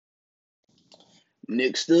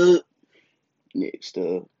Next up, next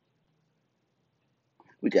up,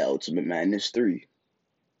 we got Ultimate Madness 3.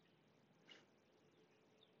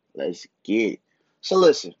 Let's get it. So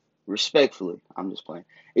listen, respectfully, I'm just playing.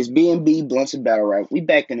 It's B&B Blunts and Battle Rap. We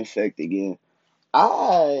back in effect again.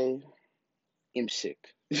 I am sick.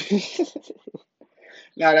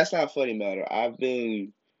 Nah, that's not funny matter.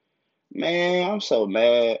 Man, I'm so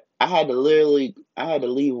mad. I had to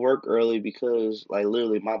leave work early because, like,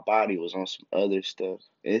 literally, my body was on some other stuff.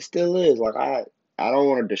 It still is. I don't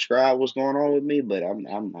want to describe what's going on with me, but I'm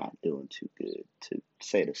not doing too good to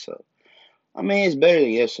say the so. I mean, it's better than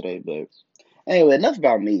yesterday, but anyway, enough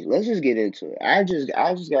about me. Let's just get into it. I just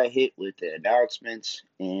got hit with the announcements,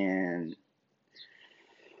 and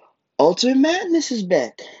Ultimate Madness is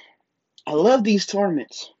back. I love these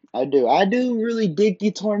tournaments. I do. I do really dig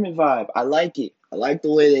the tournament vibe. I like it. I like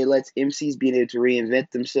the way they let MCs be able to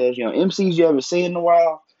reinvent themselves. You know, MCs you haven't seen in a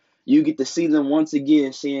while, you get to see them once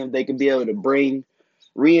again, seeing if they can be able to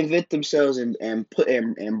reinvent themselves and put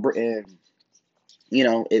and you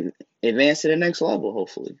know, advance to the next level.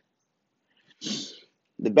 Hopefully,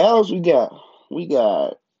 the battles we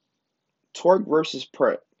got Twerk versus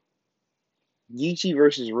Prep, Geechee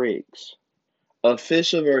versus Riggs,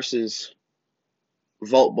 Official versus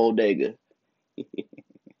Vault Bodega.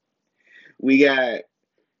 We got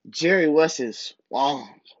Jerry West's Long.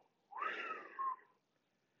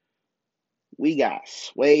 We got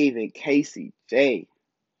Swave and Casey J.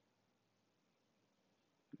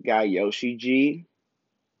 Got Yoshi G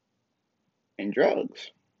and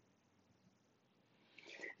Drugs.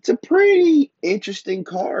 It's a pretty interesting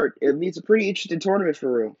card. I mean, it's a pretty interesting tournament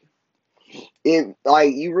for real. It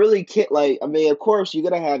like you really can't like. I mean, of course, you're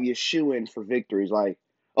gonna have your shoe in for victories. Like,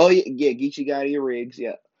 oh yeah, Geechee got your Riggs.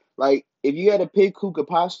 Yeah, like if you had to pick who could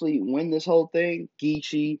possibly win this whole thing,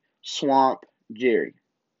 Geechee, Swamp, Jerry,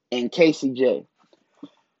 and Casey J.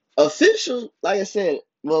 Official, like I said,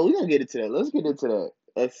 well, we're gonna get into that. Let's get into that.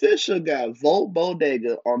 Official got Volt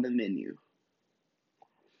Bodega on the menu.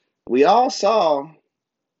 We all saw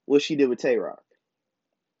what she did with Tay Rock.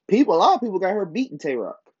 A lot of people got her beating Tay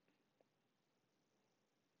Rock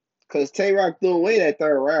because Tay Rock threw away that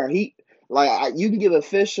third round. You can give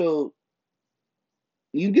official,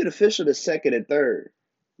 you get official the second and third.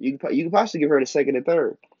 You can possibly give her the second and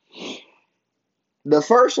third. The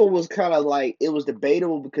first one was kind of like it was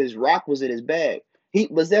debatable because Rock was in his bag.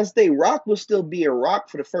 But that's the thing. Rock was still being Rock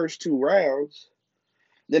for the first two rounds.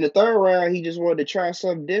 Then the third round, he just wanted to try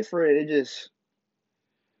something different. It just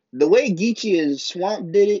the way Geechee and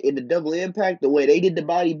Swamp did it in the double impact, the way they did the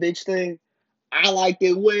body bitch thing, I liked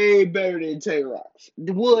it way better than Tay Rock's.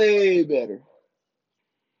 Way better.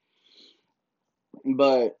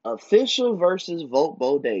 But official versus Volt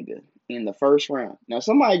Bodega in the first round. Now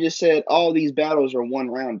somebody just said all these battles are one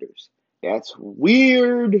rounders. That's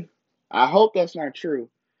weird. I hope that's not true.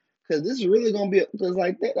 Cause this is really gonna be because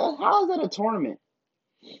like how is that a tournament?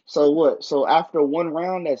 So what? So after one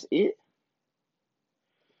round, that's it?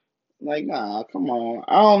 Like, nah, come on.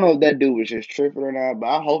 I don't know if that dude was just tripping or not, but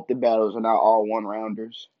I hope the battles are not all one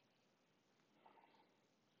rounders.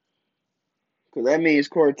 Because that means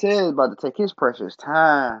Cortez is about to take his precious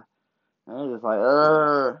time. And I was just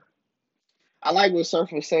like, I like what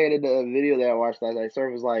Surf was saying in the video that I watched last night.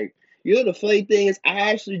 Surf was like, you know, the funny thing is,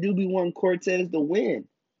 I actually do be wanting Cortez to win.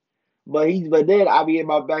 But then I be in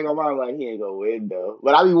my back of my mind like, he ain't gonna win though.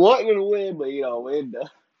 But I be wanting him to win, but he don't win though.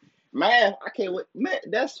 Man, I can't wait. Man,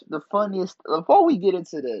 that's the funniest. Before we get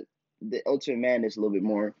into the Ultimate Madness a little bit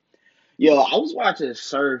more, yo, I was watching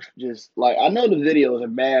Surf just like I know the videos are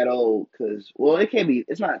mad old because well it can't be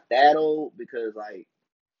it's not that old because like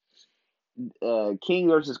King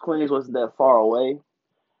versus Queens wasn't that far away.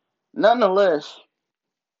 Nonetheless,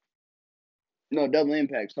 no Double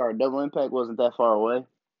Impact. Sorry, Double Impact wasn't that far away.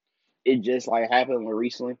 It just like happened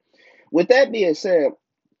recently. With that being said,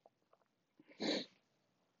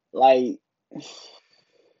 like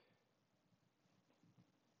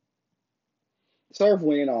Surf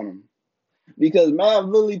went on him because man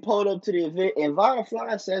really pulled up to the event and Von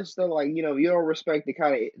Fly said stuff like you know you don't respect the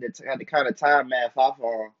kind of time Matt Fafa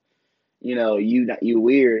on. You know, you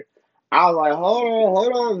weird. I was like,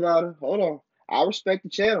 hold on, Vada, hold on. I respect the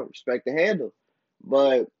channel, respect the handle,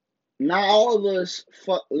 but not all of us.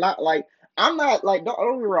 Not like I'm not like don't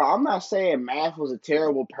get me wrong. I'm not saying Math was a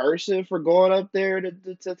terrible person for going up there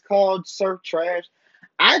to call Surf trash.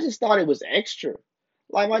 I just thought it was extra.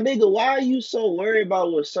 Like my nigga, why are you so worried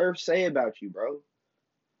about what Surf say about you, bro?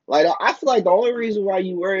 Like I feel like the only reason why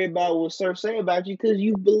you worry about what Surf say about you because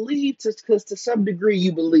you believe because to some degree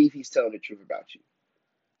you believe he's telling the truth about you.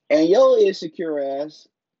 And yo insecure ass,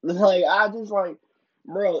 like I just like,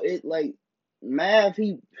 bro, it like Math,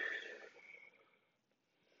 he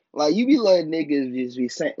like you be letting niggas just be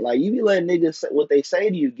saying like you be letting niggas say, what they say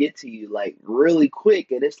to you get to you like really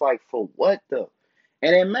quick, and it's like for what though?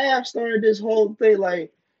 And then Math started this whole thing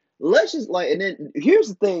like let's just like, and then here's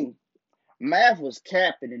the thing: Math was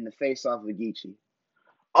capping in the face off of Geechee.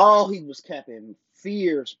 Oh, he was capping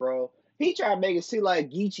fierce, bro. He tried to make it seem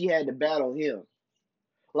like Geechee had to battle him.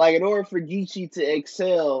 Like in order for Geechee to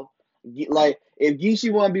excel, like if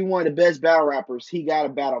Geechee want to be one of the best battle rappers, he got to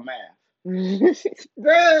battle Math.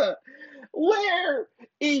 Bruh, where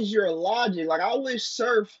is your logic? Like I wish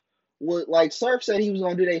Surf would like Surf said he was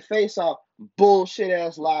gonna do their face off. Bullshit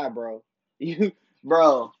ass lie, bro. You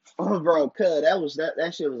bro, cuz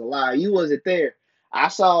that shit was a lie. You wasn't there. I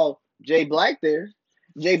saw Jay Black there.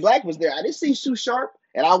 Jay Black was there. I didn't see Sue Sharp,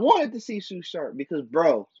 and I wanted to see Sue Sharp because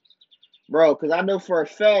because I know for a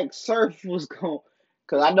fact Surf was going.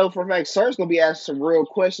 Because I know for a fact Surf's gonna be asked some real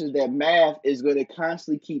questions that Math is gonna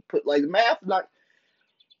constantly keep put like Math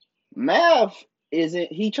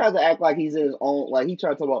isn't. He tries to act like he's in his own. Like he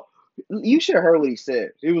tried to talk about. You should have heard what he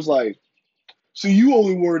said. It was like, so you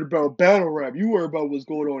only worried about battle rap. You worry about what's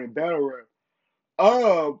going on in battle rap.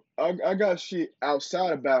 I got shit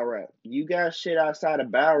outside of battle rap. You got shit outside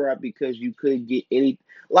of battle rap because you couldn't get any.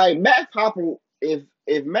 Like Math Hoffa,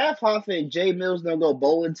 if Math Hoffa and Jay Mills don't go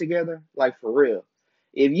bowling together, like for real,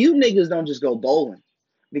 if you niggas don't just go bowling,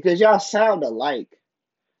 because y'all sound alike.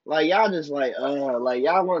 Like y'all just like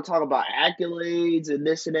y'all want to talk about accolades and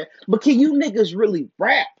this and that. But can you niggas really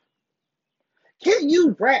rap? Can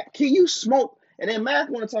you rap? Can you smoke? And then Math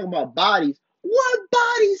want to talk about bodies. What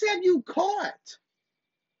bodies have you caught?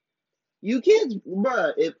 You kids,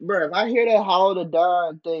 if I hear that Hollow the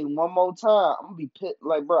Don thing one more time, I'm gonna be pit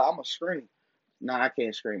like, bro, I'm gonna scream. Nah, I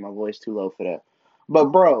can't scream. My voice too low for that. But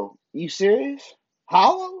bro, you serious?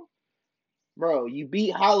 Hollow? Bro, you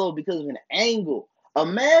beat Hollow because of an angle.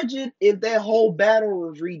 Imagine if that whole battle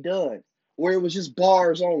was redone, where it was just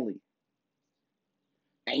bars only,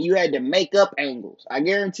 and you had to make up angles. I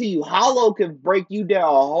guarantee you, Hollow could break you down a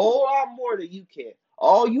whole lot more than you can.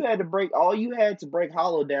 All you had to break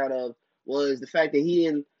Hollow down of was the fact that he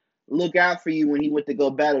didn't look out for you when he went to go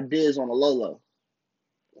battle Diz on a Lolo.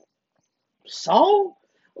 So,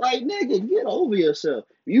 like, nigga, get over yourself.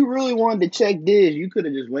 If you really wanted to check Diz, you could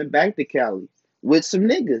have just went back to Cali with some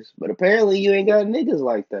niggas. But apparently, you ain't got niggas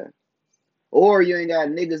like that, or you ain't got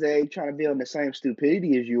niggas that ain't trying to be on the same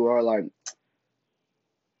stupidity as you are. Like,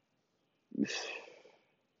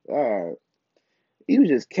 all right. He was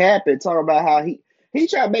just capping, talking about how he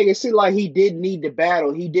tried to make it seem like he didn't need the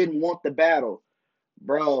battle. He didn't want the battle.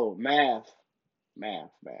 Bro, math.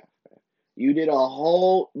 You did a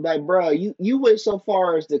whole like, bro. You went so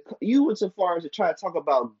far as to try to talk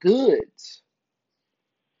about goods.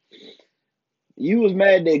 You was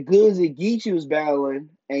mad that Goods and Geechee was battling,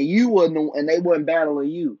 and you wasn't, and they wasn't battling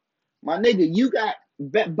you. My nigga, you got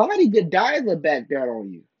Body Godiva back down on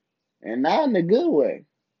you, and not in a good way.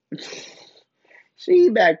 She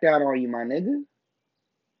backed out on you, my nigga.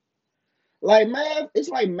 Like Math, it's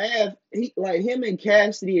like Math. He like him and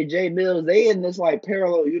Cassidy and Jay Mills. They in this like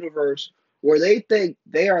parallel universe where they think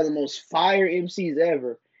they are the most fire MCs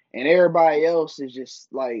ever, and everybody else just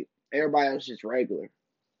regular.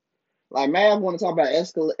 Like Math want to talk about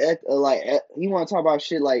he want to talk about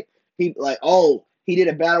shit like he did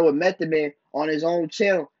a battle with Method Man on his own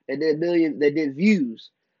channel that did views,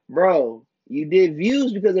 bro. You did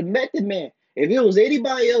views because of Method Man. If it was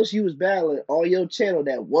anybody else you was battling on your channel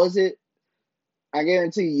that wasn't, I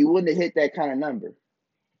guarantee you wouldn't have hit that kind of number.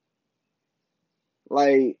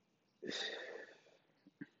 Like,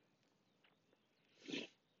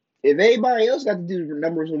 if anybody else got to do the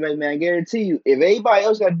numbers with Method Man, I guarantee you, if anybody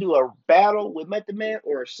else got to do a battle with Method Man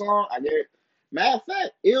or a song, matter of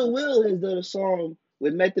fact, Ill Will has done a song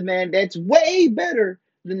with Method Man that's way better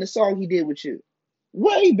than the song he did with you.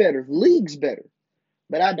 Way better, leagues better.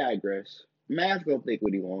 But I digress. Math gonna think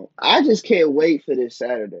what he want. I just can't wait for this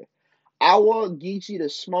Saturday. I want Geechee to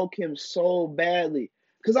smoke him so badly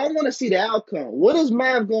because I want to see the outcome. What is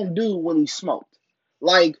Mav gonna do when he's smoked?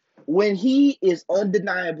 Like when he is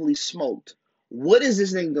undeniably smoked, what is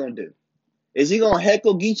this thing gonna do? Is he gonna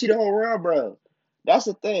heckle Geechee the whole round, bro? That's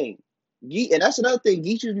the thing. And that's another thing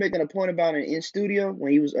Geechee was making a point about in studio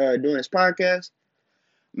when he was doing his podcast.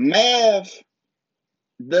 Mav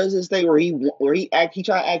does this thing he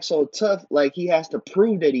try to act so tough, like he has to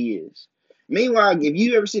prove that he is. Meanwhile, if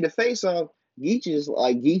you ever see the face off,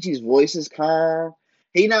 Geechee's voice is calm.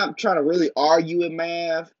 He not trying to really argue with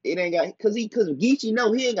Math. It ain't got because Geechee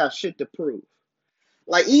know he ain't got shit to prove.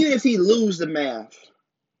 Like even if he lose the Math,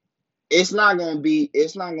 it's not gonna be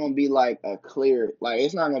like a clear, like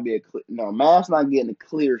it's not gonna be a clear, no, Math's not getting a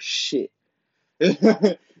clear shit.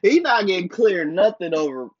 He not getting clear nothing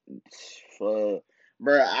over, bruh.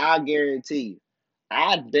 I guarantee you,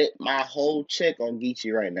 I bet my whole check on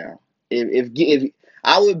Geechee right now. If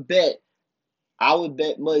I would bet, I would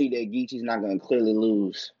bet money that Geechee's not gonna clearly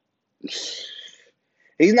lose.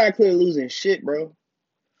 He's not clearly losing shit, bro.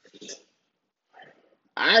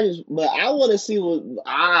 But I want to see what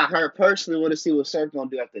I heard personally. Want to see what Surf gonna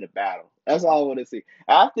do after the battle. That's all I want to see.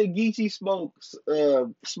 After Geechee smokes, I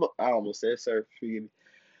almost said Surf. Forgive me.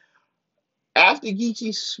 After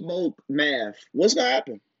Geechee smoke Math, what's gonna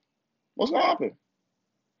happen? What's gonna happen?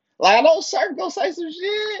 Like I know Surf gonna say some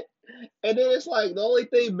shit, and then it's like the only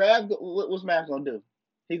thing what's Math gonna do?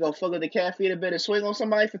 He gonna fuck up the caffeine a bit and swing on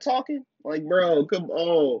somebody for talking? Like, bro, come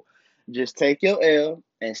on. Just take your L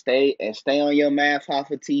and stay on your Math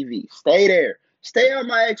Hoffa TV. Stay there. Stay on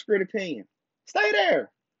my expert opinion. Stay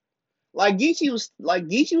there. Geechee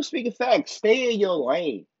was speaking facts. Stay in your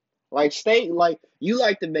lane. Like stay like you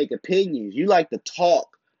like to make opinions. You like to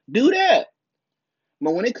talk. Do that.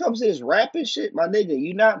 But when it comes to this rapping shit, my nigga,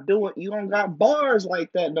 you don't got bars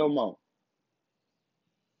like that no more.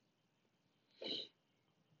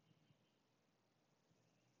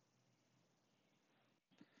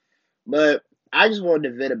 But I just wanted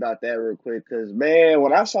to vent about that real quick because man,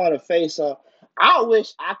 when I saw the face off, I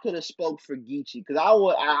wish I could have spoke for Geechee because I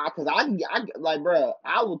like bro,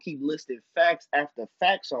 I will keep listing facts after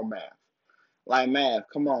facts on Math. Like Math,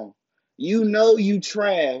 come on, you know you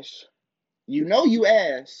trash, you know you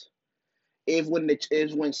ass. If when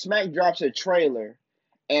Smack drops a trailer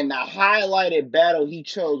and the highlighted battle he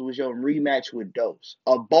chose was your rematch with Dose.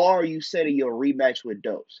 A bar you said in your rematch with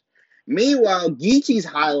Dose. Meanwhile, Geechee's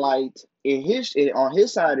highlight on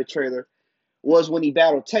his side of the trailer was when he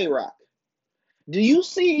battled Tay Rock. Do you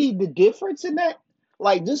see the difference in that?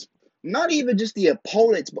 Like just not even just the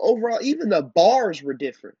opponents, but overall even the bars were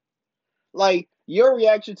different. Like your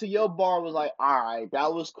reaction to your bar was like, all right,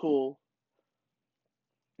 that was cool.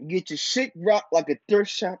 Get your shit rocked like a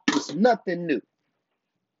thrift shop. It's nothing new.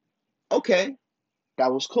 Okay,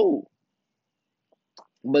 that was cool.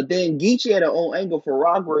 But then Geechee had her own angle for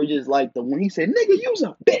Rock where it's just like the when he said, nigga, you's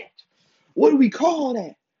a bitch. What do we call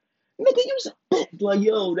that? Nigga, you's a bitch. Like,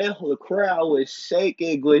 yo, that whole crowd was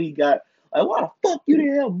shaking when he got like, why the fuck you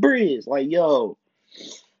didn't have Briz? Like, yo,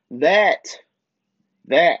 that,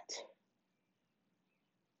 that.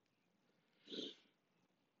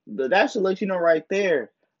 But that should let you know right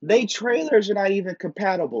there. They trailers are not even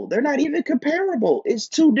compatible. They're not even comparable. It's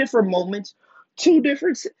two different moments, two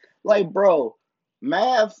different like bro,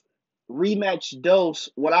 Math rematch Dose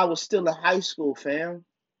when I was still in high school, fam.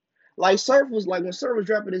 Like Surf was like when Surf was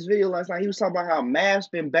dropping this video last night, he was talking about how Math's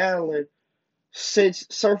been battling since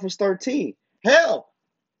Surf was 13. Hell,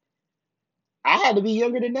 I had to be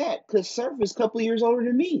younger than that because Surf is a couple years older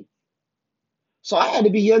than me. So I had to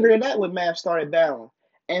be younger than that when Math started battling.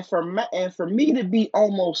 And for me to be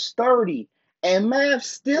almost 30 and Math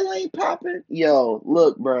still ain't popping, yo,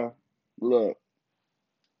 look, bro. Look.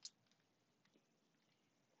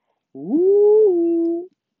 Woo.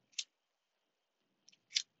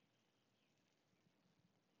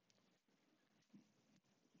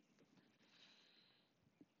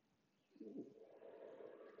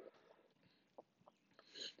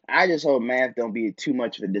 I just hope Math don't be too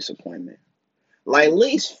much of a disappointment. Like at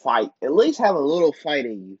least fight. At least have a little fight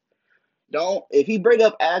in you. Don't if he bring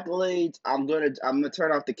up accolades, I'm gonna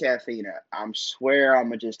turn off the caffeine app. I'm swear I'm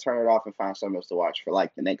gonna just turn it off and find something else to watch for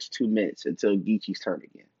like the next 2 minutes until Geechee's turn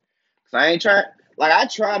again. Cause I ain't trying like I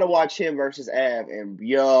try to watch him versus Av and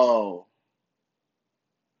yo,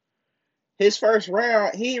 his first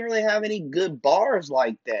round, he didn't really have any good bars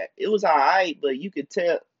like that. It was alright, but you could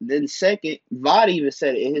tell then second, Vod even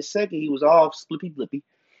said it. In his second he was all flippy flippy.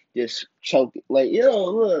 Just choking. Like,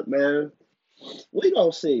 yo, look, man. We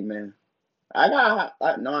gonna see, man. No,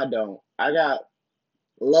 I don't. I got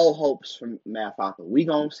low hopes from Math Hoffa. We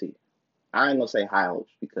gonna see. I ain't gonna say high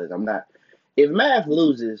hopes because I'm not. If Math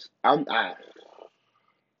loses,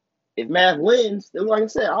 if Math wins, then like I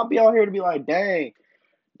said, I'll be out here to be like, dang,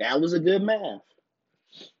 that was a good Math,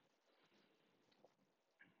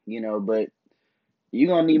 But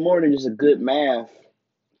you're gonna need more than just a good Math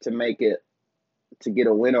to make it to get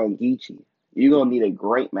a win on Geechee. You're gonna need a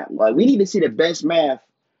great Math. Like we need to see the best Math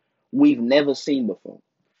we've never seen before.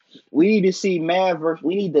 We need to see Math versus.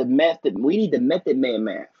 We need the method. We need the Method Man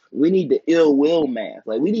Math. We need the ill will Math.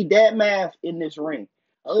 Like we need that Math in this ring.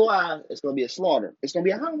 Otherwise, it's gonna be a slaughter. It's gonna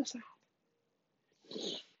be a homicide.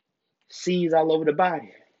 Seeds all over the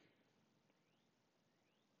body.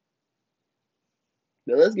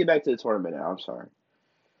 Now, let's get back to the tournament now. I'm sorry.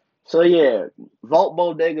 So yeah, Vault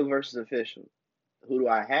Bodega versus official. Who do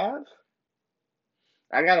I have?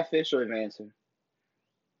 I got official advancing.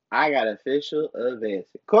 I got official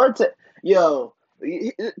advancing. Cortez, yo,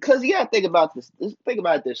 because you gotta think about this. Think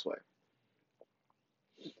about it this way.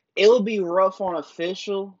 It would be rough on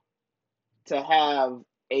official to have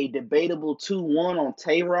a debatable 2-1 on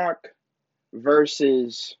Tay Rock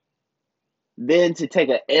versus then to take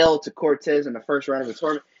a L to Cortez in the first round of the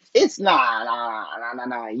tournament. It's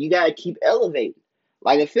nah. You gotta keep elevating.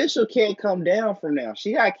 Like official can't come down from now.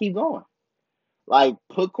 She gotta keep going. Like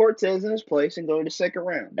put Cortez in his place and go to the second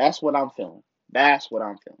round. That's what I'm feeling. That's what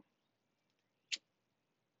I'm feeling.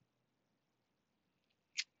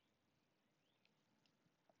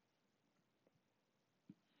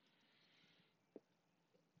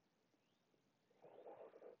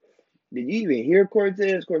 Did you even hear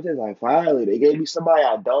Cortez? Cortez like finally they gave me somebody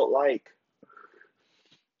I don't like.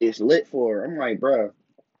 It's lit for her. I'm like, bro,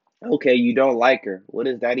 okay, you don't like her. What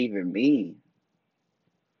does that even mean?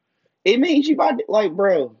 It means you about to, like,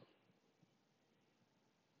 bro,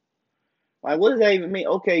 like what does that even mean?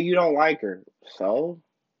 Okay, you don't like her. So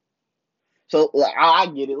like, I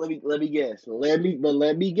get it. Let me guess. Let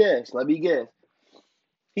me guess. Let me guess.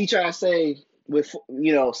 He trying to say with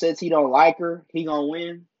since he don't like her, he gonna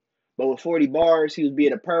win. But with 40 bars, he was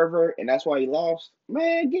being a pervert, and that's why he lost.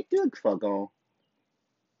 Man, get the fuck on.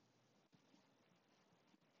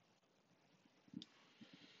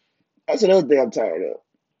 That's another thing I'm tired of.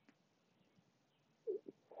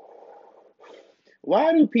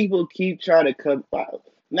 Why do people keep trying to come?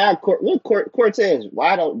 Now, Cortez?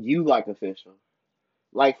 Why don't you like official?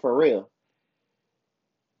 Like for real?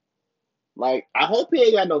 Like I hope he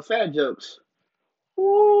ain't got no fat jokes.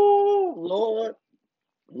 Ooh, Lord,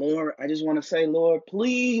 Lord, I just want to say, Lord,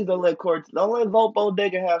 please don't let Vote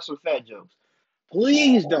Bodega have some fat jokes.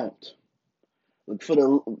 Please don't. Look for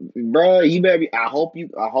the bro. You better be. I hope you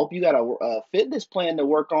got a fitness plan to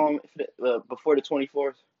work on before the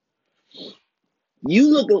 24th. You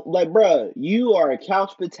look like, bro. You are a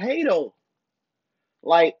couch potato.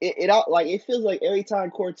 Like like it feels like every time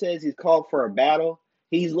Cortez is called for a battle,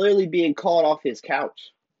 he's literally being called off his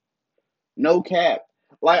couch. No cap.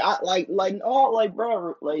 Like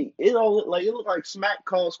bro, like it don't like it look like Smack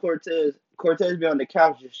calls Cortez. Cortez be on the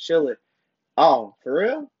couch just chilling. Oh, for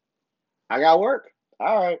real? I got work.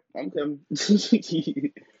 All right, I'm coming.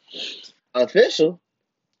 Official.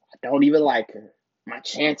 I don't even like her. My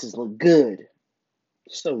chances look good.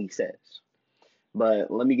 So he says.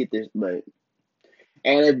 But let me get this. And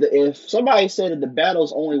if somebody said that the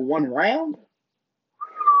battle's only one round,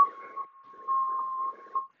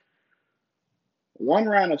 one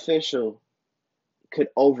round official could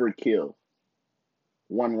overkill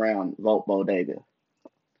one round Vote Bodega.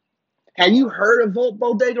 Have you heard of Vote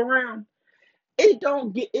Bodega round? It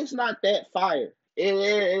don't get. It's not that fire.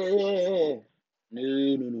 No.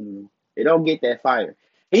 It don't get that fire.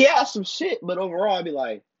 He has some shit, but overall, I'd be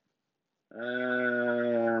like,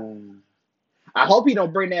 I hope he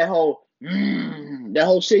don't bring that whole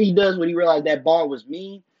shit he does when he realized that bar was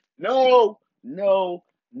mean. No, no,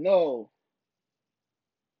 no.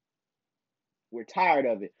 We're tired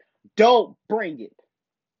of it. Don't bring it.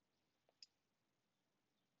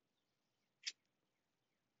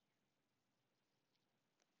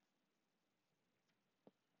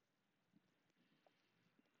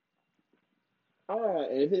 All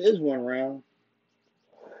right, if it is one round,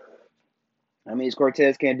 I mean,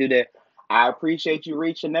 Cortez can't do that. I appreciate you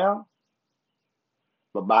reaching out,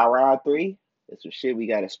 but by round three, it's some shit we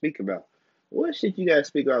got to speak about. What shit you got to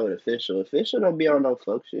speak about with official? Official don't be on no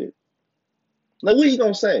fuck shit. Like, what you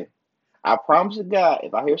gonna say? I promise to God,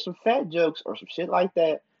 if I hear some fat jokes or some shit like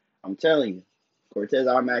that, I'm telling you, Cortez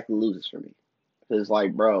automatically loses for me. Cause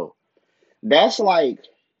like, bro, that's like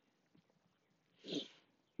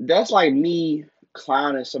that's like me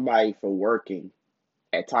clowning somebody for working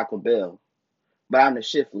at Taco Bell, but I'm the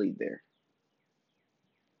shift lead there.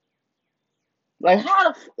 Like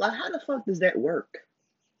how the fuck does that work?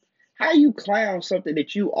 How you clown something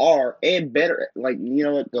that you are and better? Like you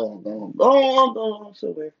know what? Go on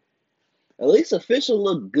somewhere. At least official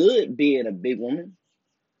look good being a big woman,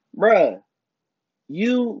 bruh.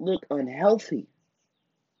 You look unhealthy.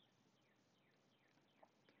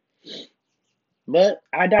 But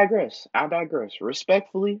I digress. I digress.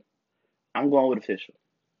 Respectfully, I'm going with official.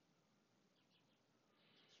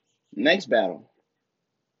 Next battle,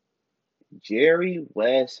 Jerry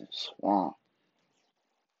West Swamp.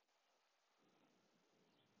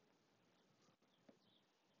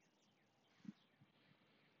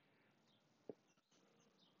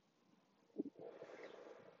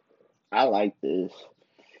 I like this.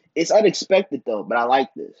 It's unexpected though, but I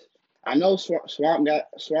like this. I know Swamp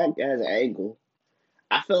has an angle.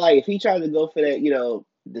 I feel like if he tried to go for that,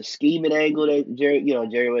 the scheming angle that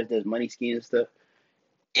Jerry West does, money scheme and stuff,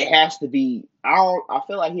 it has to be. I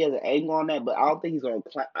feel like he has an angle on that, but I don't think he's gonna.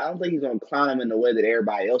 I don't think he's gonna clown him in the way that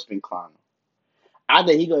everybody else been clowning. I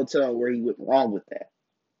think he's gonna tell him where he went wrong with that.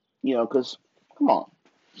 Because come on.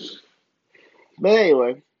 But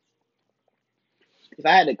anyway, if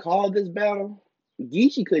I had to call this battle,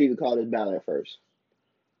 Geechee couldn't even call this battle at first.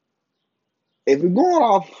 If we're going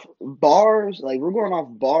off bars, like we're going off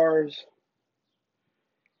bars,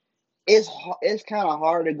 it's kind of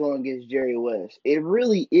hard to go against Jerry West. It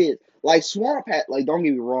really is. Like Swamp had, like don't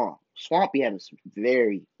get me wrong, Swamp be having some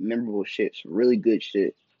very memorable shit, some really good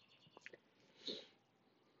shit.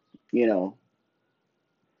 You know,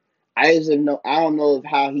 I just don't know. I don't know if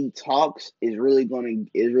how he talks is really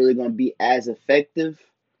gonna be as effective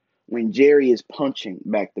when Jerry is punching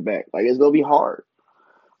back to back. Like it's gonna be hard.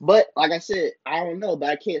 But like I said, I don't know. But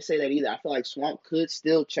I can't say that either. I feel like Swamp could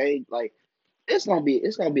still change. Like it's gonna be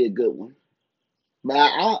a good one. But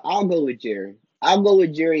I'll go with Jerry. I'll go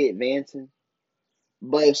with Jerry advancing.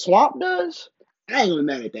 But if Swamp does, I ain't gonna be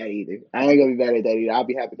mad at that either. I ain't gonna be mad at that either. I'll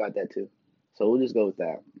be happy about that too. So we'll just go with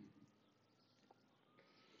that.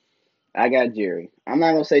 I got Jerry. I'm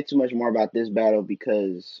not gonna say too much more about this battle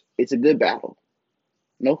because it's a good battle.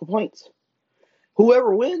 No complaints.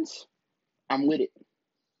 Whoever wins, I'm with it.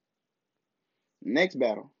 Next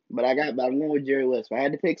battle. But I'm going with Jerry West. If I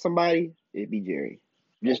had to pick somebody, it'd be Jerry.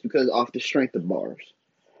 Just because off the strength of bars.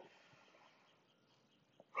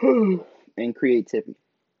 And creativity.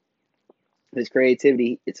 His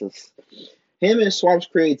creativity, him and Swamp's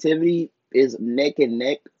creativity is neck and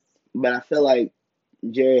neck, but I feel like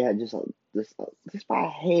Jerry had just by a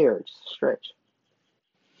hair, just a stretch.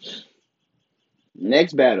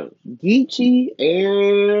 Next battle, Geechee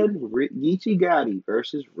Gotti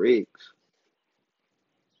versus Riggs.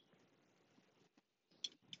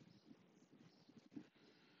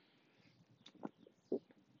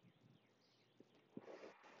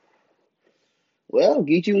 Well,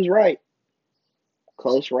 Geechee was right.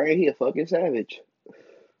 Close right here, fucking savage.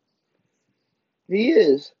 He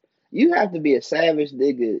is. You have to be a savage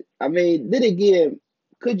nigga. I mean, then again,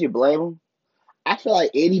 could you blame him? I feel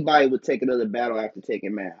like anybody would take another battle after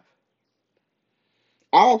taking math.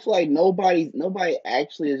 I don't feel like nobody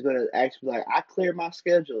actually is gonna actually like I cleared my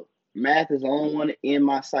schedule. Math is the only one in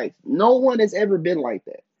my sights. No one has ever been like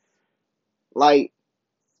that. Like,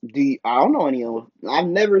 I don't know anyone. I've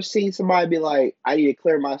never seen somebody be like, I need to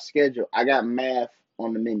clear my schedule. I got math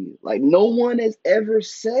on the menu. Like, no one has ever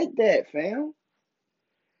said that, fam.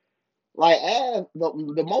 Like,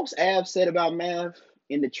 the most Av said about math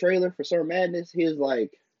in the trailer for Sir Madness, he was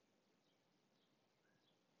like,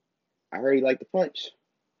 I heard he liked to punch.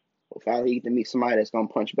 Well, finally, he get to meet somebody that's gonna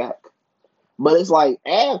punch back. But it's like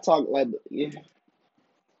Av talk like, yeah.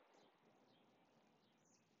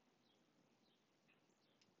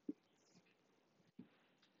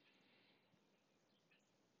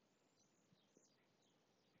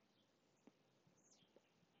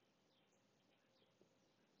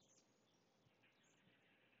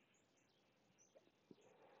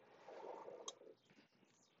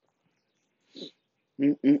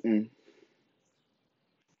 Mm-mm-mm.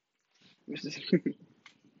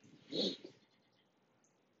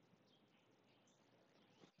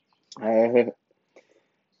 uh,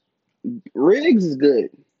 Riggs is good.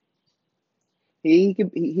 He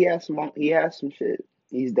has some shit.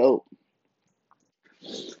 He's dope.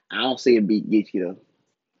 I don't see him beat Geechee though.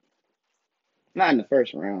 Not in the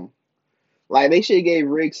first round. Like they should have gave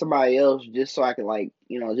Riggs somebody else just so I could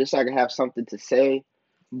just so I could have something to say.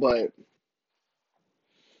 But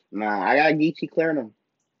nah, I got Geechee clearing him.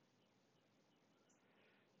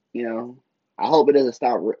 You know, I hope it doesn't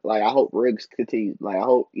stop. Like I hope Riggs continues. Like I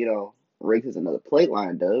hope Riggs has another plate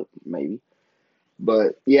lined up maybe.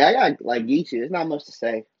 But yeah, I got like Geechee. There's not much to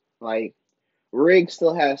say. Like Riggs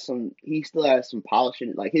still has some. He still has some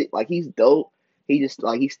polishing. He's dope. He just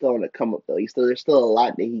he's still on the come up though. There's still a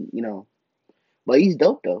lot that but he's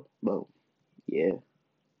dope though. But yeah.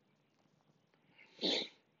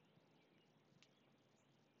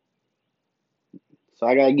 So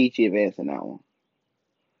I got Geechee advancing that one.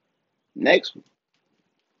 Next,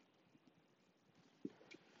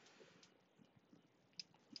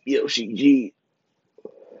 Yoshi G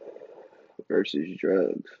versus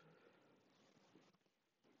Drugs.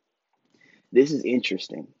 This is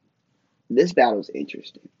interesting. This battle is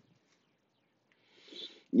interesting.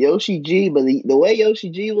 Yoshi G, but the way Yoshi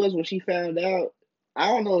G was when she found out, I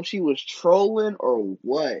don't know if she was trolling or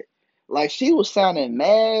what. Like she was sounding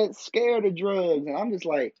mad, scared of drugs, and I'm just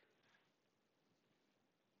like,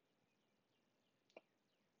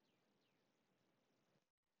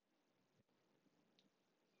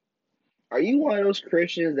 are you one of those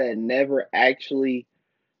Christians that never actually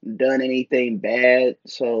done anything bad?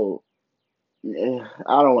 So I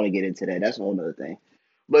don't want to get into that. That's a whole nother thing.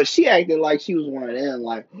 But she acted like she was one of them,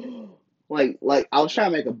 like I was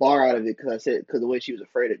trying to make a bar out of it because I said because the way she was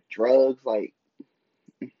afraid of drugs, like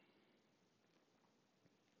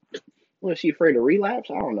was she afraid of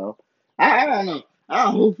relapse? I don't know. I don't know.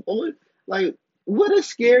 I don't know. Like what is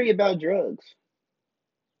scary about drugs?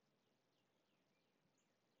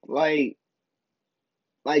 Like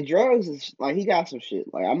like drugs is like he got some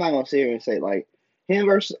shit. Like I'm not gonna sit here and say like him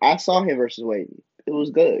versus I saw him versus Wavy. It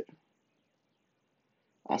was good.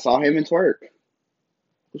 I saw him in twerk. It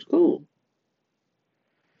was cool.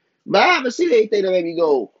 But I haven't seen anything that made me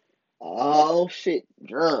go, oh shit,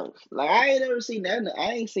 drugs. Like I ain't never seen that.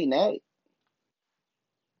 I ain't seen that.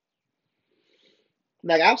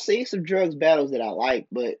 Like I've seen some drugs battles that I like,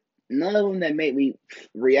 but none of them that made me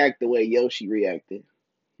react the way Yoshi reacted.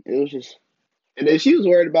 It was just, and then she was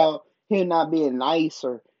worried about him not being nice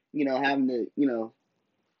or having to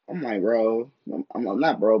I'm like, bro, I'm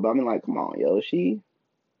not bro, but I'm like, come on, Yoshi,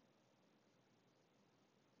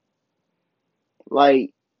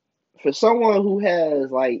 like for someone who has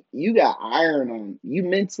like you got iron on, you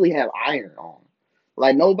mentally have iron on.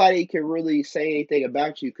 Like nobody can really say anything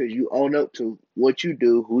about you because you own up to what you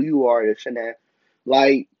do, who you are, this and that.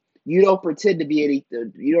 Like you don't pretend to be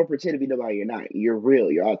anything. You don't pretend to be nobody you're not. You're real.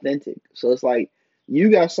 You're authentic. So it's like you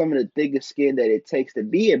got some of the thickest skin that it takes to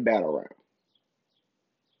be in battle rap.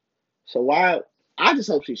 So why? I just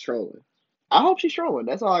hope she's trolling. I hope she's trolling.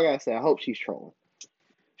 That's all I gotta say. I hope she's trolling.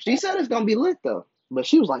 She said it's gonna be lit though, but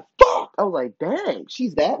she was like, "Fuck!" I was like, "Dang,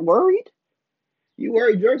 she's that worried? You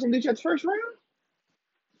worried Jerks gonna get you at the first round?"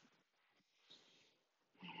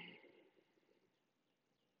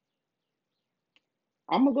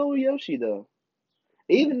 I'm gonna go with Yoshi though.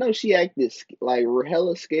 Even though she acted like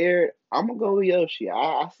hella scared, I'm gonna go with Yoshi.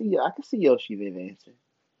 I see. I can see Yoshi advancing.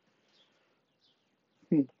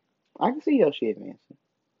 I can see Yoshi advancing.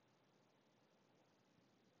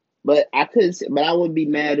 But I could. But I wouldn't be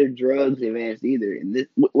mad if drugs advanced either. And this,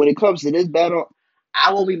 when it comes to this battle,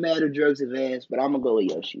 I won't be mad if drugs advance. But I'm gonna go with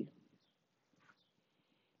Yoshi.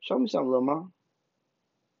 Show me something, little mom.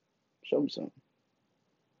 Show me something.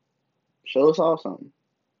 Show us all something.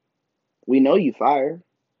 We know you fire.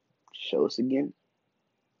 Show us again.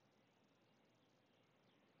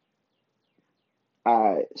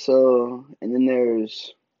 All right. So and then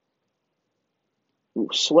there's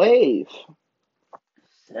Swave.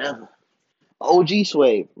 Seven. OG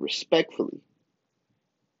Swave, respectfully,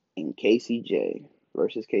 and KCJ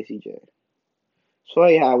versus KCJ. It's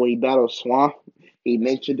funny how when he battled Swamp, he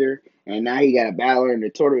mentioned her, and now he got a battler in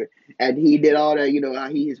the tournament, and he did all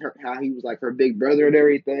that. How he was like her big brother and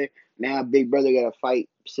everything. Now big brother got to fight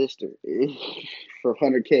sister for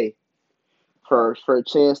 100K for a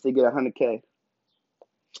chance to get 100K.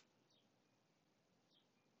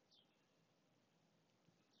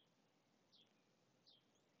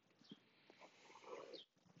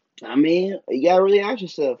 I mean, you gotta really ask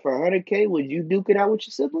yourself for 100K, would you duke it out with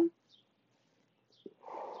your sibling,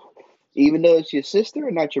 even though it's your sister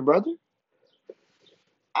and not your brother?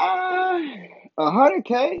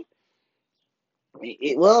 100K.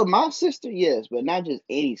 Well, my sister, yes, but not just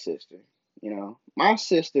any sister. My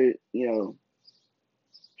sister,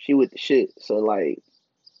 she with the shit. So like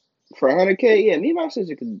for 100K, yeah, me and my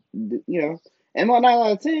sister could, and my 9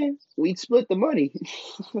 out of 10, we'd split the money.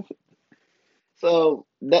 So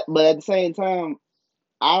that, but at the same time,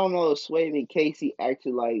 I don't know if Swave and Casey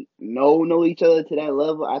actually like know each other to that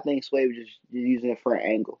level. I think Swave just using it for an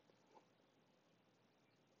angle.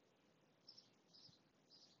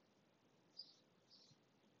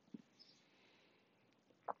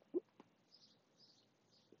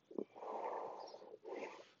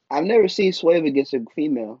 I've never seen Swave against a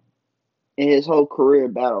female in his whole career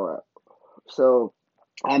in battle rap. So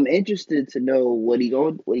I'm interested to know what he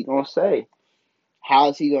gonna say. How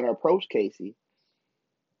is he gonna approach Casey?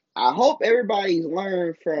 I hope everybody's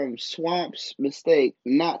learned from Swamp's mistake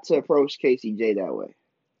not to approach Casey J that way.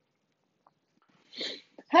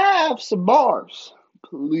 Have some bars,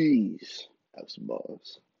 please. Have some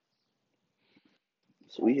bars.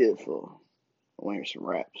 So we here for. I want to hear some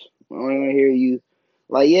raps. I want to hear you.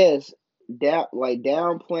 Like yes,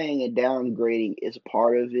 downplaying and downgrading is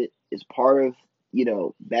part of it. It's part of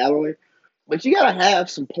battling. But you gotta have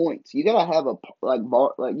some points. You gotta have a like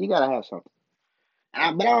bar. Like you gotta have something.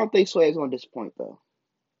 But I don't think Sway's gonna disappoint though.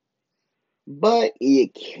 but you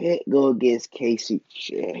can't go against Casey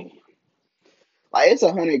J. Like it's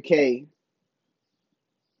 100K.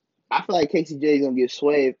 I feel like Casey J is gonna give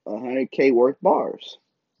Sway 100K worth bars.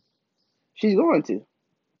 She's going to.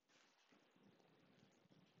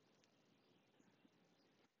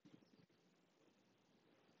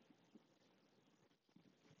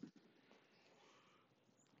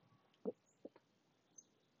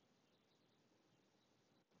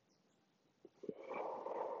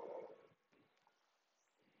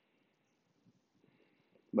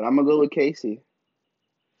 But I'm gonna go with Casey.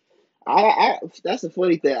 That's the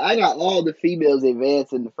funny thing. I got all the females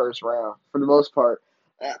advanced in the first round for the most part.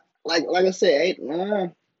 Uh, like I said, ain't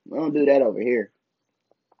we don't do that over here.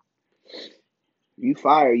 You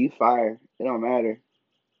fire, you fire. It don't matter.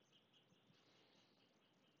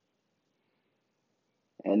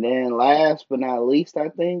 And then last but not least, I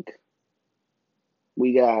think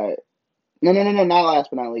we got no, not last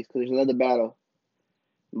but not least because there's another battle.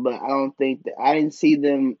 But I don't think that I didn't see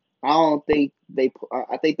them. I don't think they.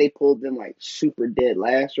 I think they pulled them like super dead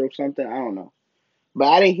last or something. I don't know. But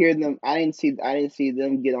I didn't hear them. I didn't see. I didn't see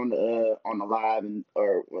them get on the live and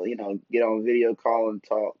or well, get on video call and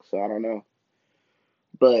talk. So I don't know.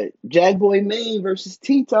 But Jack Boy Maine versus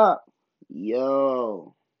T Top.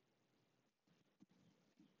 Yo,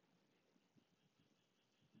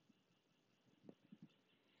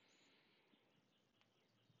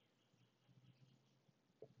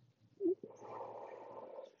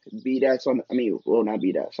 B that's on. I mean, well, not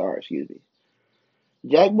B that. Sorry, excuse me.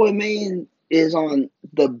 Jack Boy Maine is on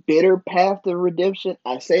the bitter path to redemption.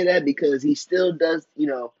 I say that because he still does.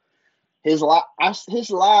 His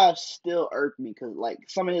lives still irk me because like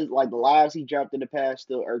some of his like the lives he dropped in the past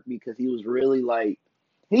still irk me because he was really like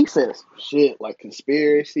he says shit like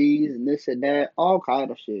conspiracies and this and that, all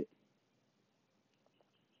kind of shit.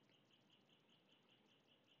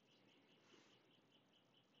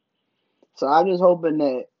 So I'm just hoping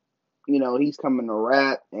that he's coming to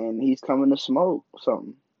rap and he's coming to smoke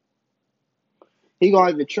something. He gonna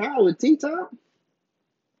have to try with T Top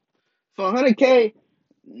for 100K.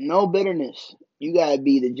 No bitterness. You gotta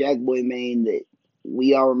be the Jack Boy main that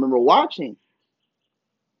we all remember watching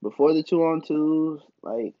before the 2-on-2s,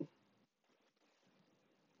 like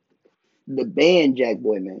the band Jack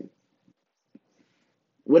Boy man.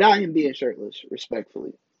 Without him being shirtless,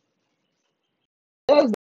 respectfully. That's